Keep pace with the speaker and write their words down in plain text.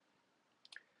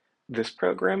This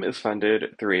program is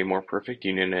funded through a More Perfect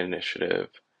Union initiative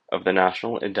of the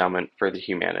National Endowment for the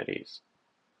Humanities.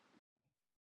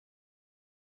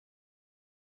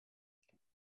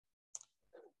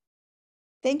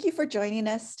 Thank you for joining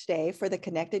us today for the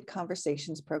Connected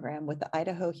Conversations program with the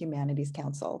Idaho Humanities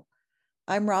Council.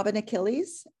 I'm Robin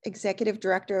Achilles, Executive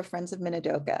Director of Friends of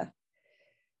Minidoka.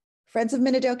 Friends of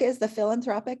Minidoka is the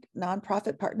philanthropic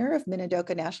nonprofit partner of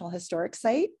Minidoka National Historic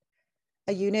Site,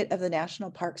 a unit of the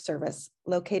National Park Service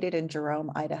located in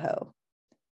Jerome, Idaho.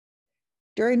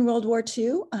 During World War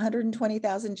II,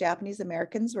 120,000 Japanese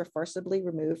Americans were forcibly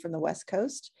removed from the West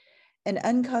Coast and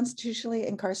unconstitutionally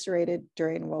incarcerated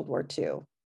during World War II.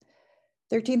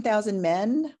 13,000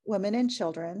 men, women, and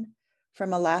children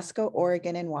from Alaska,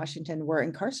 Oregon, and Washington were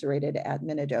incarcerated at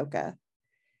Minidoka.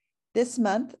 This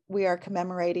month, we are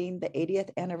commemorating the 80th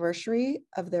anniversary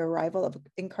of the arrival of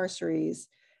incarcerees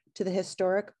to the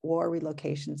historic War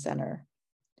Relocation Center.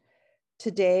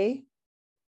 Today,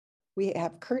 we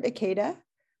have Kurt Ikeda,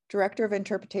 Director of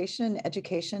Interpretation and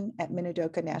Education at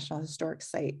Minidoka National Historic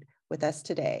Site, with us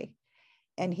today,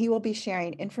 and he will be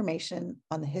sharing information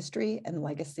on the history and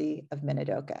legacy of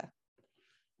Minidoka.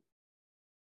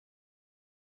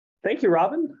 Thank you,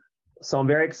 Robin. So I'm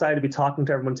very excited to be talking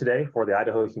to everyone today for the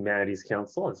Idaho Humanities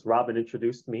Council. As Robin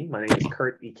introduced me, my name is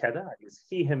Kurt Ikeda. I use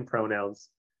he, him pronouns,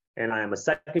 and I am a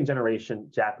second-generation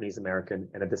Japanese American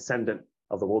and a descendant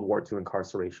of the World War II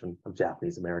incarceration of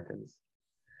Japanese Americans.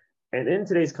 And in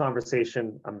today's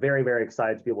conversation, I'm very, very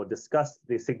excited to be able to discuss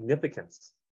the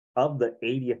significance of the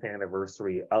 80th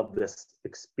anniversary of this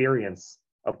experience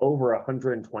of over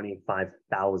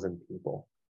 125,000 people.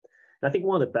 And I think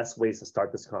one of the best ways to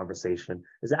start this conversation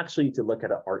is actually to look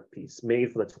at an art piece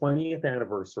made for the 20th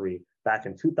anniversary back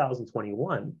in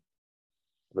 2021,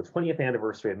 the 20th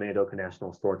anniversary of Minidoka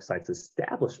National Historic Site's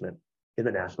establishment in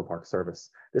the National Park Service.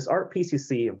 This art piece you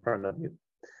see in front of you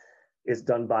is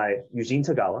done by Eugene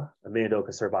Tagawa, a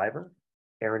Minidoka survivor,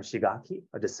 Aaron Shigaki,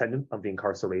 a descendant of the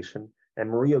incarceration, and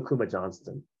Marie Okuma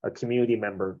Johnston, a community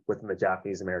member within the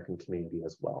Japanese American community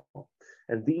as well.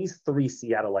 And these three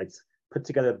Seattleites put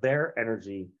together their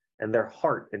energy and their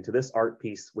heart into this art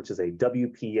piece, which is a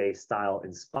WPA style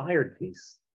inspired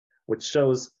piece, which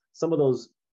shows some of those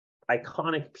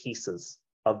iconic pieces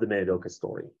of the Minidoka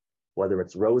story, whether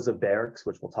it's rows of barracks,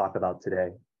 which we'll talk about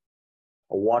today,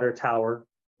 a water tower,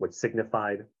 which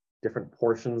signified different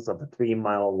portions of the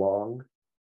 3-mile long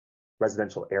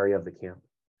residential area of the camp,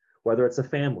 whether it's a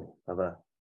family of a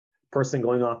person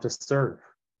going off to serve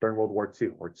during World War II,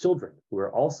 or children who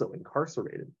are also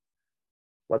incarcerated,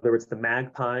 whether it's the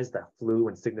magpies that flew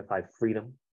and signified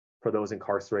freedom for those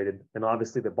incarcerated, and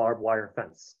obviously the barbed wire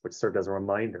fence, which served as a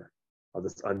reminder of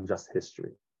this unjust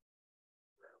history.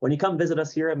 When you come visit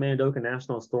us here at Minidoka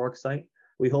National Historic Site,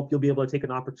 we hope you'll be able to take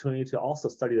an opportunity to also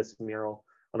study this mural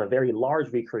on a very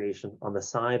large recreation on the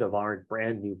side of our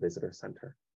brand new visitor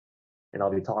center. And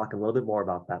I'll be talking a little bit more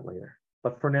about that later.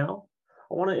 But for now,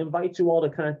 I want to invite you all to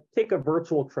kind of take a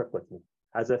virtual trip with me,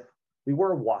 as if we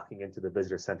were walking into the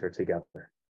visitor center together.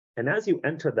 And as you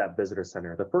enter that visitor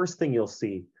center, the first thing you'll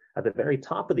see at the very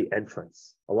top of the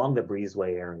entrance along the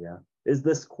breezeway area is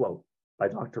this quote by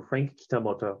Dr. Frank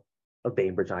Kitamoto of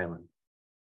Bainbridge Island.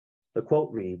 The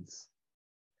quote reads,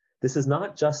 "This is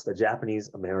not just a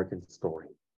Japanese-American story,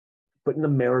 but an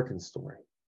American story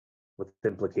with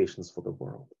implications for the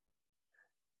world."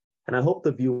 And I hope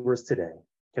the viewers today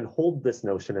can hold this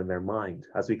notion in their mind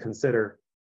as we consider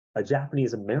a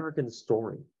Japanese-American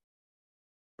story,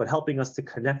 but helping us to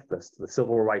connect this to the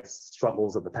civil rights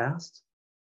struggles of the past,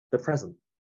 the present,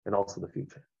 and also the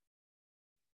future.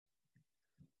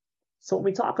 So when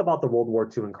we talk about the World War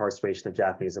II incarceration of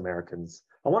Japanese Americans,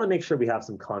 I want to make sure we have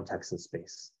some context and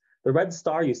space. The red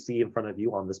star you see in front of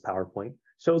you on this PowerPoint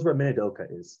shows where Minidoka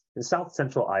is, in south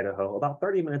central Idaho, about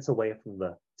 30 minutes away from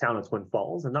the town of Twin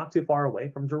Falls and not too far away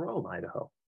from Jerome, Idaho.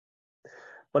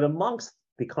 But amongst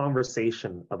the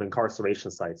conversation of incarceration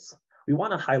sites, we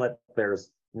want to highlight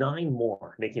there's 9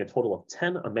 more, making a total of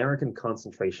 10 American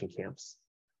concentration camps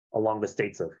along the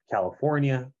states of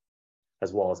California,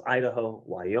 as well as Idaho,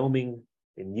 Wyoming,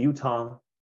 in Utah,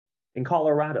 in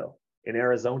Colorado, in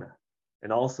Arizona,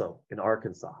 and also in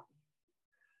Arkansas.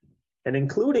 And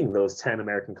including those 10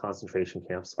 American concentration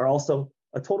camps are also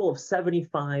a total of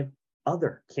 75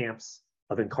 other camps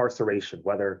of incarceration,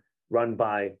 whether run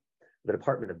by the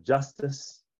Department of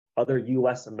Justice, other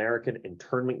US American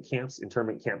internment camps,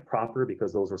 internment camp proper,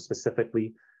 because those were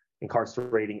specifically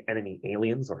incarcerating enemy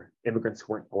aliens or immigrants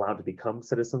who weren't allowed to become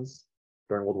citizens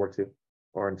during World War II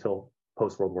or until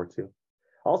post-World War II.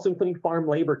 Also including farm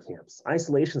labor camps,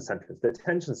 isolation centers,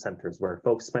 detention centers where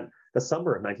folks spent the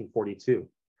summer of 1942.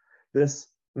 This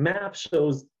map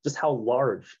shows just how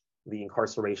large the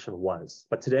incarceration was.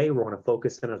 But today we're going to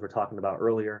focus in, as we're talking about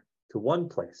earlier, to one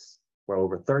place where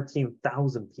over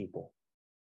 13,000 people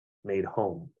made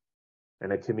home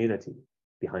and a community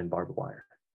behind barbed wire.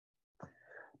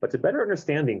 But to better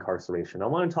understand the incarceration, I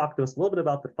want to talk to us a little bit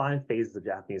about the 5 phases of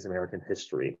Japanese American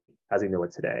history as we know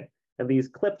it today. And these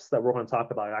clips that we're going to talk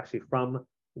about are actually from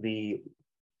the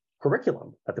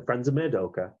curriculum that the Friends of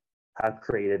Minidoka have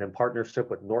created in partnership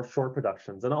with North Shore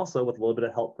Productions and also with a little bit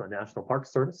of help from the National Park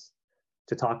Service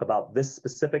to talk about this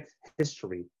specific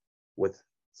history with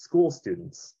school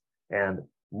students and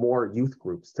more youth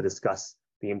groups to discuss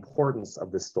the importance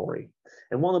of this story.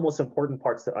 And one of the most important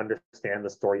parts to understand the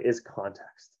story is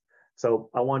context. So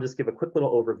I want to just give a quick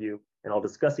little overview, and I'll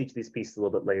discuss each of these pieces a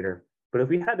little bit later. But if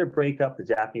we had to break up the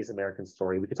Japanese American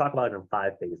story, we could talk about it in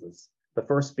 5 phases. The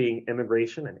first being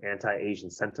immigration and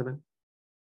anti-Asian sentiment.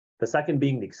 The second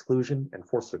being the exclusion and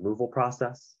forced removal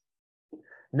process.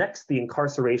 Next, the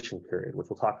incarceration period, which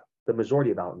we'll talk the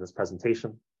majority about in this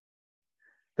presentation.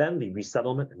 Then the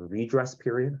resettlement and redress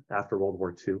period after World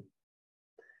War II.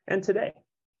 And today,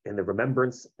 in the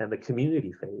remembrance and the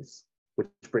community phase, which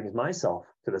brings myself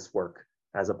to this work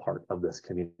as a part of this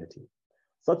community.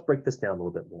 So let's break this down a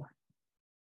little bit more.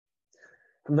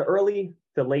 From the early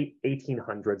to late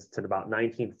 1800s to about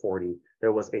 1940,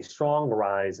 there was a strong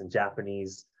rise in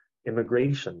Japanese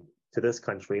immigration to this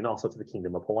country and also to the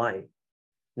Kingdom of Hawaii.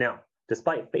 Now,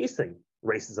 despite facing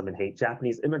racism and hate,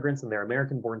 Japanese immigrants and their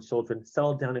American-born children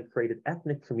settled down and created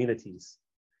ethnic communities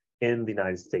in the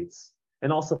United States,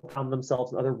 and also found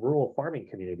themselves in other rural farming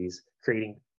communities,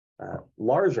 creating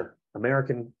larger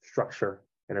American structure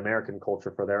and American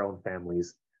culture for their own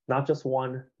families, not just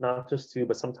one, not just two,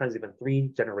 but sometimes even 3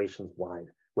 generations wide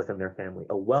within their family.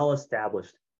 A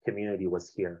well-established community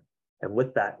was here. And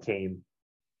with that came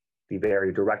the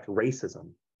very direct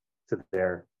racism to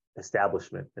their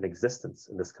establishment and existence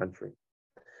in this country.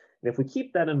 And if we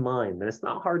keep that in mind, then it's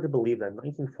not hard to believe that in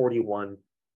 1941,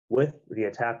 with the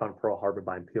attack on Pearl Harbor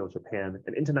by Imperial Japan,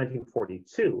 and into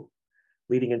 1942,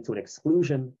 leading into an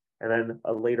exclusion and then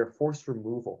a later forced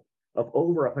removal of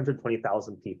over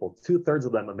 120,000 people, 2/3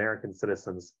 of them American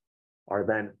citizens, are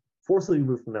then forcibly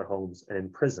removed from their homes and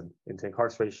imprisoned into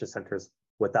incarceration centers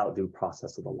without due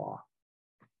process of the law.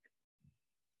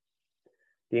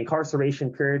 The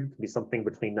incarceration period can be something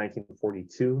between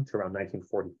 1942 to around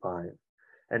 1945.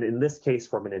 And in this case,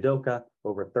 for Minidoka,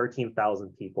 over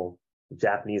 13,000 people of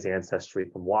Japanese ancestry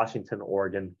from Washington,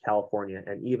 Oregon, California,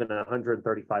 and even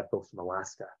 135 folks from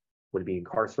Alaska would be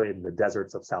incarcerated in the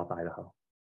deserts of South Idaho.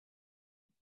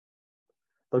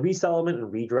 The resettlement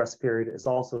and redress period is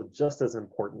also just as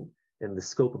important in the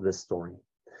scope of this story,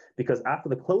 because after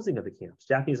the closing of the camps,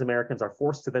 Japanese Americans are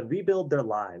forced to then rebuild their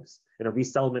lives in a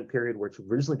resettlement period which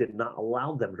originally did not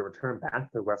allow them to return back to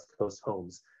their West Coast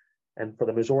homes. And for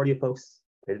the majority of folks,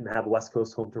 they didn't have a West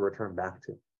Coast home to return back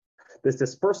to. This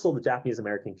dispersal of the Japanese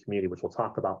American community, which we'll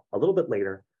talk about a little bit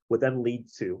later, would then lead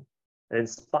to an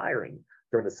inspiring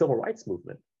during the Civil Rights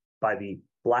Movement by the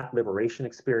Black liberation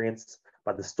experience,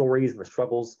 by the stories and the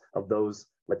struggles of those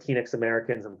Latinx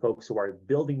Americans and folks who are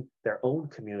building their own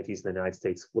communities in the United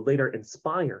States, would later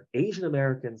inspire Asian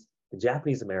Americans and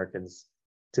Japanese Americans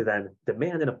to then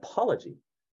demand an apology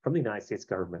from the United States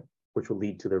government, which will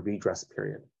lead to the redress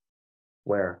period,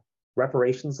 where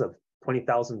reparations of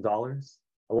 $20,000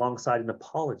 alongside an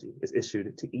apology is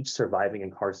issued to each surviving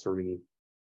incarceree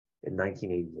in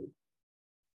 1988,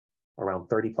 around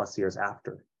 30 plus years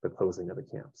after the closing of the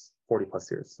camps, 40 plus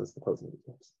years since the closing of the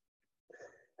camps.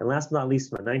 And last but not least,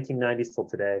 from the 1990s till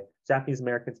today, Japanese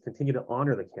Americans continue to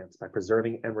honor the camps by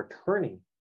preserving and returning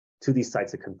to these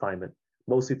sites of confinement,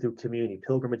 mostly through community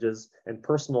pilgrimages and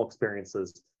personal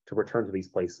experiences to return to these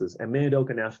places. And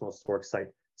Minidoka National Historic Site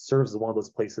serves as one of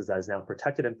those places that is now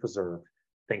protected and preserved,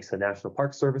 thanks to the National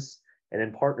Park Service and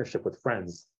in partnership with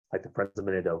friends like the Friends of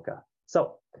Minidoka.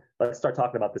 So let's start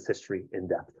talking about this history in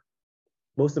depth.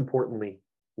 Most importantly,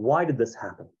 why did this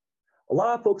happen? A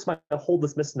lot of folks might hold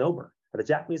this misnomer that the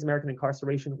Japanese American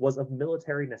incarceration was of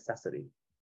military necessity.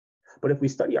 But if we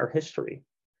study our history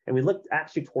and we look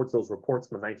actually towards those reports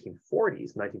from the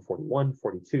 1940s, 1941,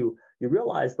 42, you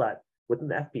realize that within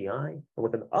the FBI and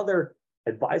within other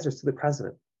advisors to the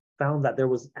president found that there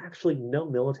was actually no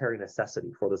military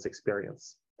necessity for this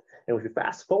experience. And if you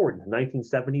fast forward to the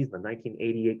 1970s, the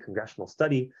 1988 congressional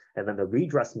study, and then the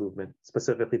redress movement,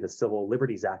 specifically the Civil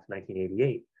Liberties Act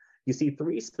 1988, you see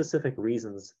 3 specific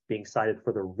reasons being cited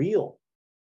for the real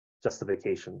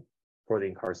justification for the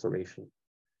incarceration.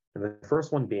 And the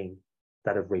first one being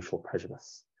that of racial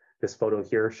prejudice. This photo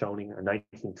here showing a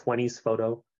 1920s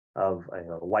photo of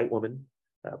a white woman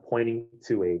pointing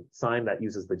to a sign that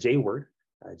uses the J word.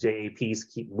 JAPs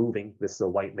keep moving. This is a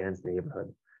white man's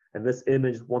neighborhood. And this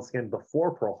image, once again,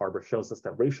 before Pearl Harbor, shows us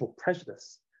that racial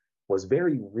prejudice was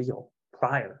very real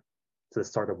prior to the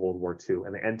start of World War II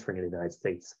and the entering of the United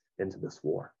States into this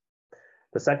war.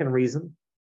 The second reason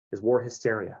is war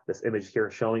hysteria. This image here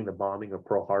showing the bombing of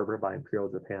Pearl Harbor by Imperial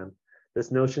Japan.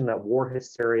 This notion that war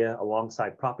hysteria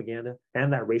alongside propaganda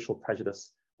and that racial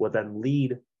prejudice would then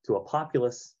lead to a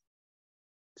populace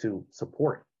to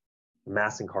support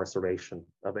mass incarceration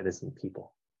of innocent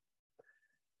people.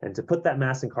 And to put that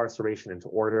mass incarceration into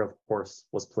order, of course,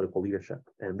 was political leadership.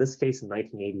 And in this case, in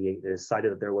 1988, it is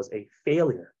cited that there was a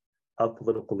failure of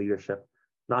political leadership,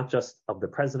 not just of the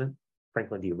president,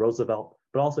 Franklin D. Roosevelt,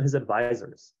 but also his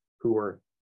advisors, who were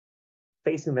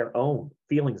facing their own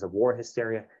feelings of war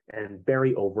hysteria and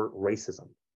very overt racism,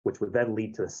 which would then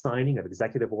lead to the signing of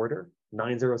Executive Order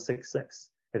 9066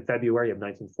 in February of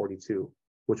 1942,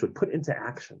 which would put into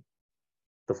action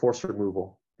the forced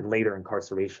removal and later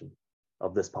incarceration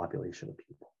of this population of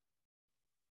people.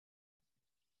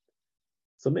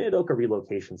 So Minidoka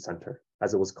Relocation Center,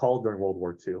 as it was called during World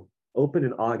War II, opened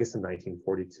in August of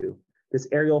 1942. This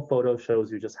aerial photo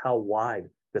shows you just how wide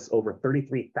this over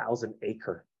 33,000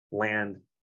 acre land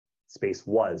space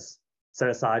was, set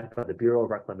aside by the Bureau of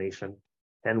Reclamation,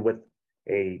 and with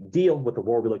a deal with the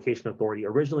War Relocation Authority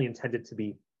originally intended to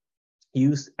be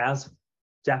used as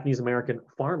Japanese American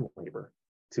farm labor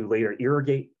to later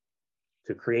irrigate,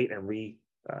 to create and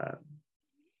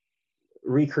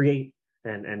recreate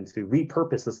and to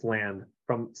repurpose this land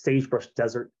from sagebrush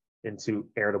desert into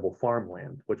arable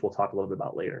farmland, which we'll talk a little bit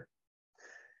about later.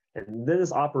 And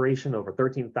this operation, over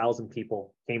 13,000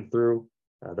 people came through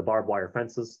the barbed wire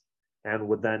fences and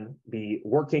would then be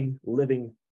working,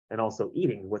 living, and also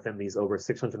eating within these over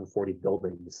 640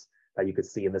 buildings that you could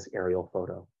see in this aerial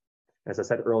photo. As I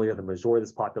said earlier, the majority of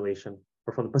this population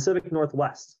were from the Pacific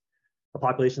Northwest, a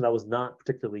population that was not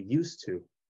particularly used to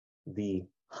the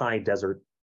high desert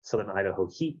southern Idaho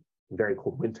heat and very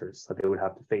cold winters that they would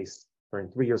have to face during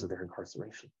 3 years of their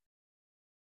incarceration.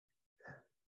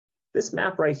 This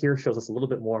map right here shows us a little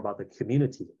bit more about the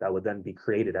community that would then be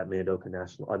created at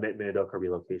Minidoka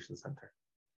Relocation Center.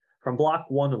 From block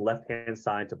 1 on the left-hand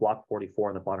side to block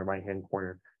 44 in the bottom right-hand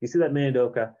corner, you see that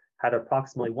Minidoka had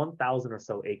approximately 1,000 or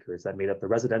so acres that made up the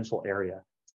residential area,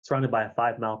 surrounded by a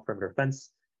 5-mile perimeter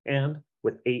fence and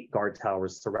with 8 guard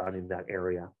towers surrounding that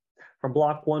area. From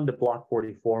block 1 to block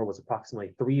 44 was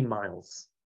approximately 3 miles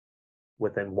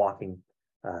within walking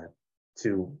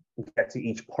to get to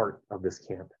each part of this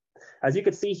camp. As you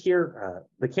can see here,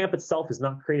 the camp itself is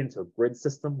not created into a grid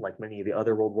system like many of the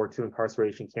other World War II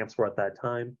incarceration camps were at that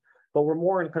time, but we're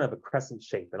more in kind of a crescent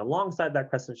shape. And alongside that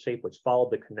crescent shape, which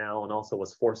followed the canal and also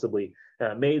was forcibly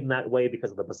made in that way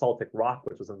because of the basaltic rock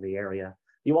which was in the area,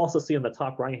 you also see in the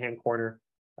top right-hand corner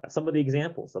some of the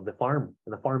examples of the farm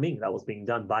and the farming that was being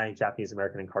done by Japanese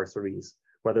American incarcerees,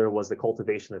 whether it was the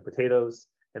cultivation of potatoes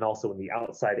and also in the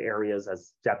outside areas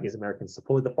as Japanese Americans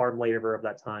supported the farm labor of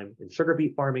that time in sugar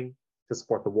beet farming to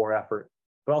support the war effort,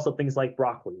 but also things like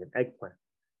broccoli and eggplant.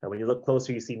 And when you look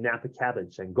closer, you see Napa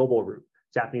cabbage and gobo root.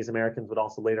 Japanese Americans would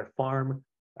also later farm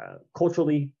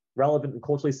culturally relevant and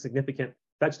culturally significant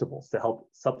vegetables to help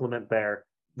supplement their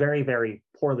very, very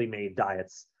poorly made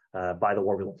diets by the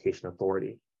War Relocation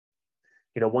Authority.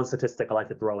 You know, one statistic I like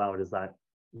to throw out is that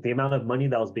the amount of money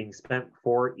that was being spent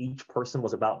for each person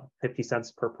was about 50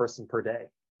 cents per person per day.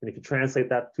 And if you translate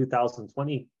that to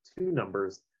 2022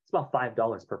 numbers, it's about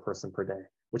 $5 per person per day,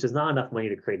 which is not enough money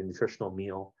to create a nutritional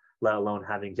meal, let alone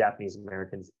having Japanese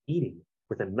Americans eating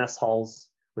within mess halls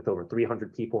with over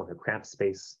 300 people in a cramped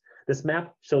space. This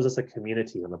map shows us a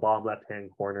community in the bottom left-hand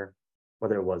corner,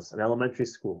 whether it was an elementary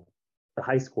school, the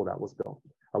high school that was built,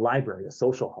 a library, a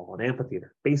social hall, an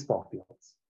amphitheater, baseball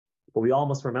fields. But we all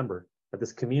must remember that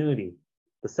this community,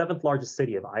 the 7th largest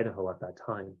city of Idaho at that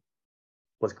time,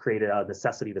 was created out of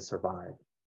necessity to survive.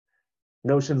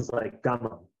 Notions like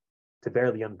gaman, to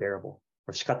bear the unbearable,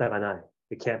 or shikata ga nai,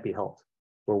 it can't be helped,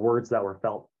 were words that were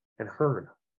felt and heard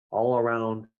all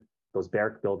around those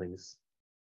barrack buildings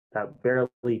that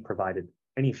barely provided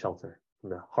any shelter from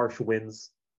the harsh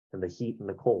winds and the heat and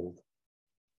the cold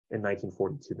in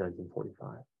 1942,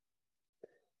 1945.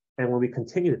 And when we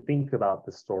continue to think about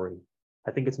the story,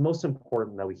 I think it's most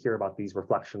important that we hear about these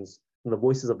reflections from the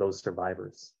voices of those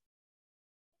survivors.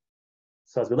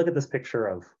 So as we look at this picture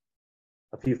of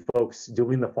a few folks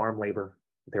doing the farm labor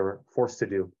they were forced to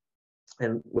do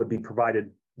and would be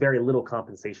provided very little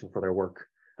compensation for their work,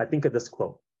 I think of this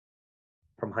quote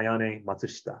from Hayane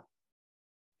Matsushita.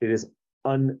 It is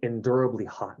unendurably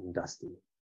hot and dusty,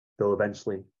 though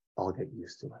eventually I'll get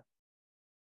used to it.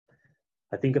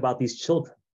 I think about these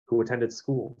children who attended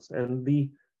schools and the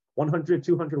 100,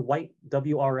 200 white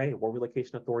WRA, War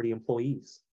Relocation Authority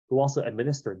employees, who also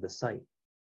administered the site.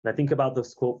 And I think about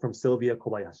this quote from Sylvia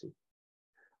Kobayashi.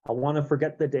 I want to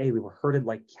forget the day we were herded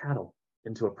like cattle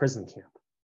into a prison camp.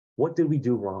 What did we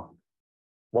do wrong?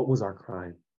 What was our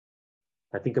crime?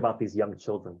 I think about these young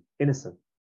children, innocent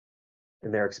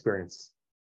in their experience,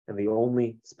 and the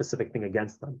only specific thing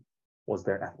against them was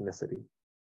their ethnicity.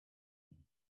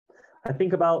 I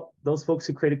think about those folks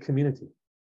who created community,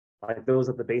 like those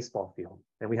at the baseball field.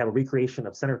 And we have a recreation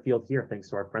of center field here, thanks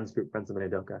to our friends group, Friends of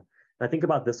Minidoka. And I think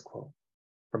about this quote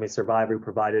from a survivor who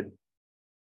provided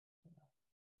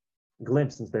a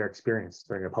glimpse into their experience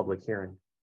during a public hearing.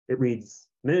 It reads,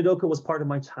 Minidoka was part of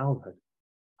my childhood.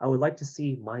 I would like to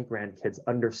see my grandkids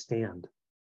understand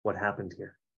what happened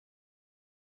here.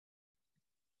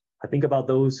 I think about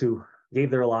those who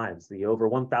gave their lives, the over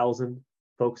 1,000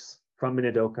 folks from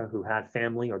Minidoka who had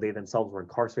family or they themselves were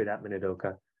incarcerated at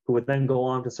Minidoka, who would then go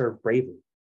on to serve bravely,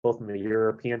 both in the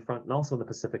European front and also in the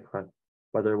Pacific front,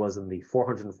 whether it was in the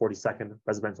 442nd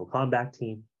Regimental Combat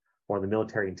Team, or in the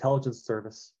Military Intelligence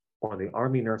Service, or in the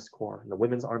Army Nurse Corps, and the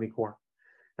Women's Army Corps.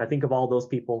 And I think of all those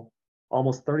people,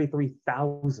 almost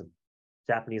 33,000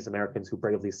 Japanese Americans who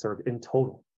bravely served in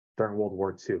total during World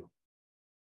War II,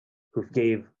 who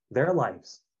gave their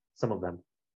lives, some of them,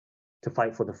 to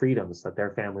fight for the freedoms that their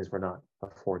families were not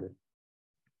afforded.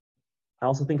 I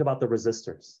also think about the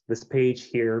resistors. This page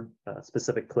here, a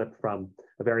specific clip from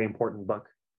a very important book,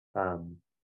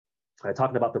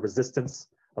 talking about the resistance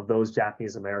of those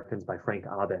Japanese Americans by Frank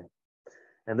Abe.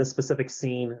 And this specific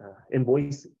scene in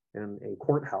Boise, in a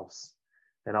courthouse,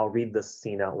 and I'll read this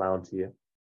scene out loud to you.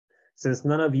 Since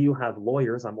none of you have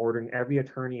lawyers, I'm ordering every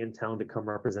attorney in town to come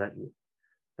represent you.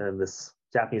 And this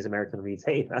Japanese American reads,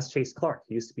 hey, that's Chase Clark.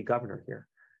 He used to be governor here.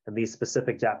 And these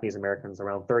specific Japanese Americans,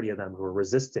 around 30 of them, who were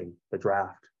resisting the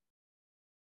draft.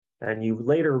 And you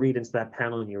later read into that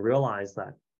panel and you realize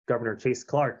that Governor Chase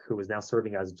Clark, who was now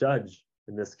serving as judge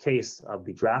in this case of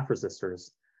the draft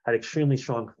resistors, had extremely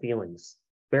strong feelings,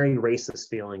 very racist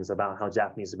feelings about how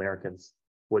Japanese Americans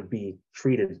would be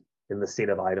treated in the state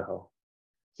of Idaho.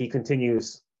 He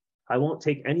continues, I won't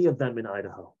take any of them in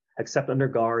Idaho, except under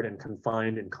guard and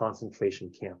confined in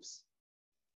concentration camps.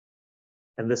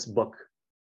 And this book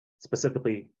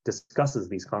specifically discusses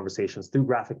these conversations through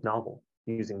graphic novel,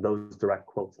 using those direct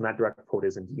quotes. And that direct quote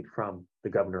is indeed from the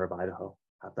governor of Idaho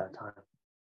at that time.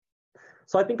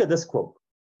 So I think of this quote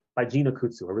by Jin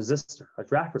Okutsu, a resistor, a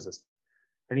draft resistor.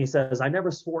 And he says, I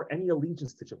never swore any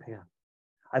allegiance to Japan.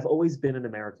 I've always been an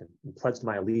American and pledged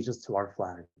my allegiance to our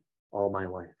flag all my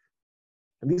life.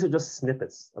 And these are just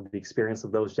snippets of the experience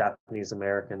of those Japanese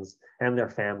Americans and their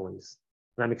families.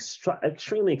 And I'm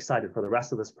extremely excited for the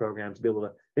rest of this program to be able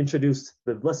to introduce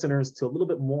the listeners to a little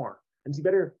bit more and to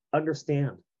better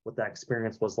understand what that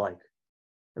experience was like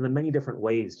and the many different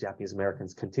ways Japanese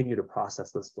Americans continue to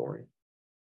process this story.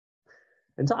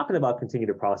 And talking about continue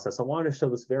to process, I wanted to show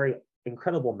this very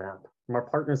incredible map from our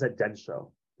partners at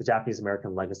Densho, the Japanese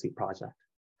American Legacy Project.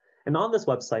 And on this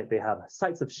website, they have a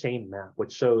Sites of Shame map,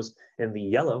 which shows in the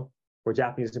yellow where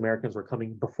Japanese Americans were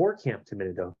coming before camp to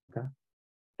Minidoka,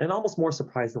 and almost more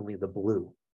surprisingly, the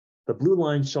blue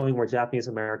line showing where Japanese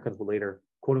Americans will later,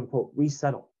 quote unquote,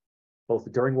 resettle,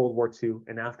 both during World War II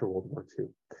and after World War II.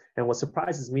 And what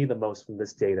surprises me the most from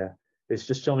this data is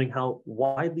just showing how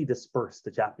widely dispersed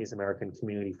the Japanese American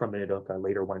community from Minidoka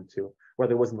later went to,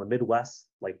 whether it was in the Midwest,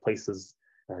 like places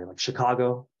like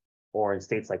Chicago, or in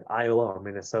states like Iowa or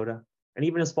Minnesota, and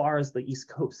even as far as the East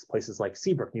Coast, places like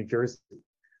Seabrook, New Jersey,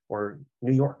 or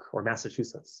New York, or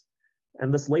Massachusetts.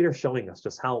 And this later showing us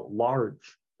just how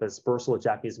large the dispersal of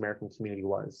Japanese American community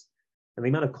was, and the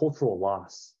amount of cultural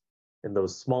loss in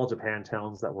those small Japan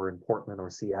towns that were in Portland or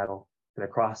Seattle, and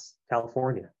across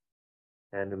California,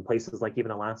 and in places like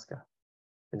even Alaska,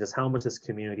 and just how much this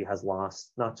community has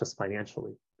lost, not just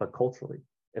financially, but culturally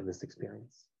in this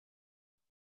experience.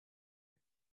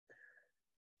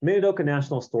 Minidoka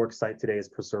National Historic Site today is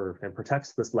preserved and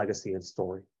protects this legacy and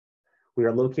story. We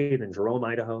are located in Jerome,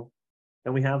 Idaho,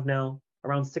 and we have now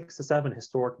around 6 to 7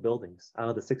 historic buildings out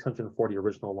of the 640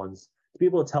 original ones to be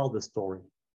able to tell this story.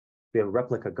 We have a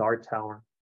replica guard tower,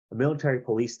 a military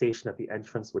police station at the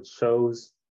entrance, which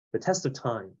shows the test of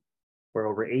time, where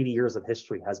over 80 years of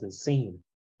history has been seen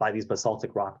by these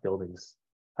basaltic rock buildings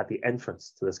at the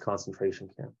entrance to this concentration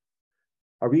camp.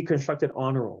 A reconstructed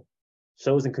honor roll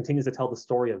shows and continues to tell the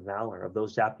story of valor of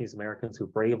those Japanese Americans who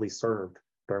bravely served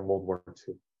during World War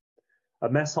II. A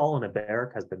mess hall and a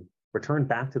barrack has been returned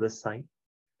back to this site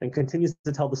and continues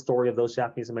to tell the story of those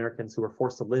Japanese Americans who were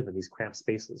forced to live in these cramped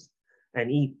spaces and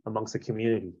eat amongst the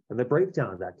community and the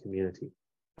breakdown of that community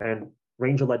And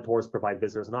ranger-led tours provide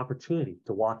visitors an opportunity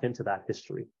to walk into that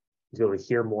history, to be able to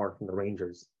hear more from the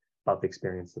rangers about the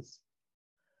experiences.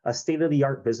 A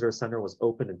state-of-the-art visitor center was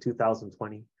opened in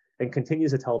 2020 and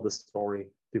continues to tell the story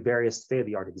through various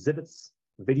state-of-the-art exhibits,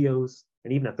 videos,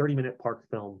 and even a 30-minute park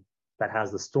film that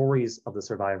has the stories of the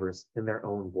survivors in their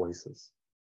own voices.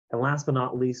 And last but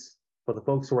not least, for the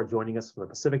folks who are joining us from the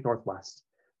Pacific Northwest,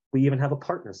 we even have a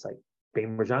partner site,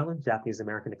 Bainbridge Island Japanese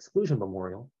American Exclusion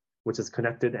Memorial, which is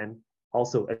connected and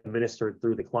also administered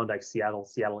through the Klondike Seattle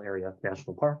area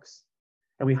national parks.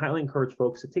 And we highly encourage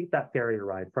folks to take that ferry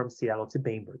ride from Seattle to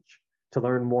Bainbridge to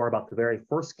learn more about the very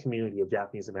first community of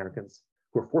Japanese Americans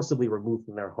who were forcibly removed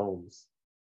from their homes,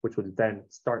 which would then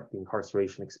start the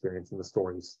incarceration experience and the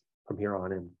stories from here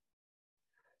on in.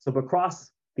 So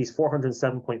across these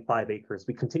 407.5 acres,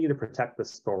 we continue to protect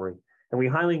this story, and we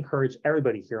highly encourage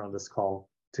everybody here on this call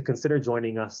to consider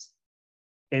joining us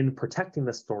in protecting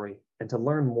this story and to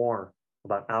learn more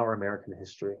about our American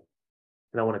history.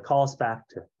 And I want to call us back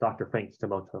to Dr. Frank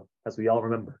Kitamoto, as we all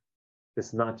remember, this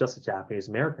is not just a Japanese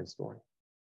American story,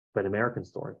 but an American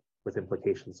story with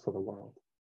implications for the world.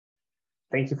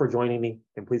 Thank you for joining me,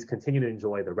 and please continue to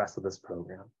enjoy the rest of this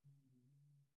program.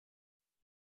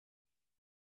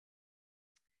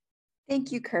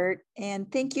 Thank you, Kurt.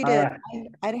 And thank you to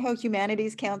Idaho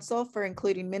Humanities Council for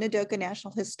including Minidoka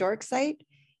National Historic Site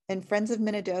and Friends of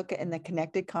Minidoka in the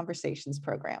Connected Conversations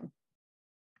program.